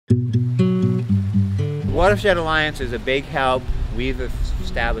Watershed Alliance is a big help. We've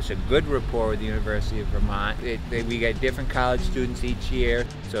established a good rapport with the University of Vermont. We get different college students each year,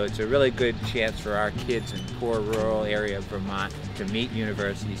 so it's a really good chance for our kids in poor rural area of Vermont to meet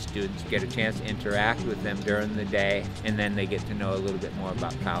university students, get a chance to interact with them during the day, and then they get to know a little bit more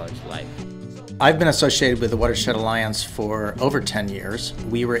about college life. I've been associated with the Watershed Alliance for over 10 years.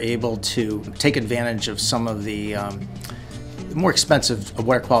 We were able to take advantage of some of the more expensive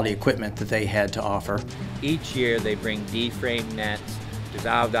water quality equipment that they had to offer. Each year they bring D-frame nets,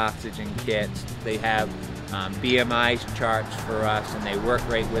 dissolved oxygen kits. They have BMI charts for us, and they work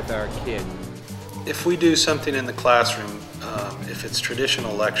right with our kids. If we do something in the classroom, if it's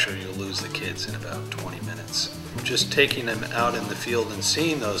traditional lecture, you'll lose the kids in about 20 minutes. Just taking them out in the field and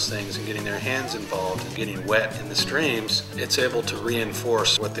seeing those things and getting their hands involved and getting wet in the streams, it's able to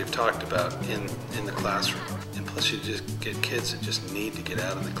reinforce what they've talked about in the classroom. And plus you just get kids that just need to get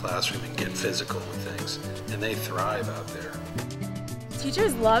out in the classroom and get physical with things, and they thrive out there.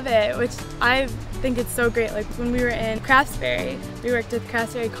 Teachers love it, which I think it's so great. Like when we were in Craftsbury, we worked at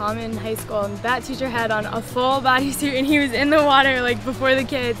Craftsbury Common High School, and that teacher had on a full bodysuit and he was in the water like before the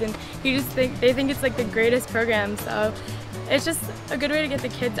kids, and they think it's like the greatest program. So it's just a good way to get the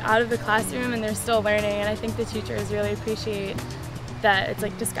kids out of the classroom and they're still learning, and I think the teachers really appreciate that it's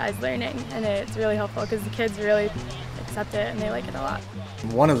like disguised learning, and it's really helpful because the kids really accept it and they like it a lot.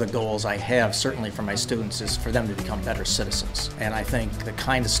 One of the goals I have, certainly for my students, is for them to become better citizens. And I think the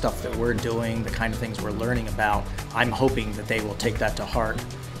kind of stuff that we're doing, the kind of things we're learning about, I'm hoping that they will take that to heart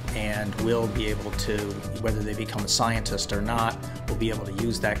and will be able to, whether they become a scientist or not, will be able to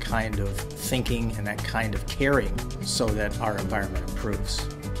use that kind of thinking and that kind of caring so that our environment improves.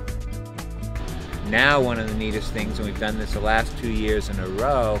 Now one of the neatest things, and we've done this the last 2 years in a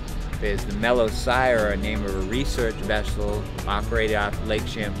row, is the Mellow Sire, a name of a research vessel operated off Lake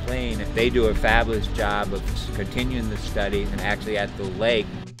Champlain. They do a fabulous job of continuing the study and actually at the lake.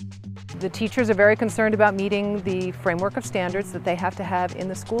 The teachers are very concerned about meeting the framework of standards that they have to have in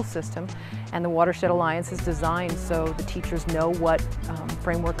the school system, and the Watershed Alliance is designed so the teachers know what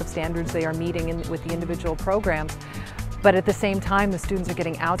framework of standards they are meeting with the individual programs. But at the same time, the students are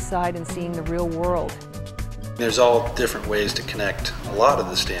getting outside and seeing the real world. There's all different ways to connect a lot of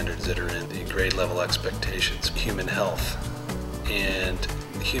the standards that are in the grade level expectations. Human health and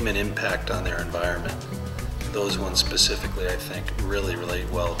human impact on their environment. Those ones specifically, I think, really relate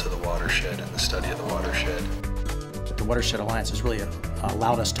well to the watershed and the study of the watershed. The Watershed Alliance has really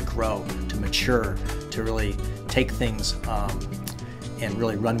allowed us to grow, to mature, to really take things and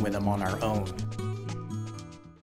really run with them on our own.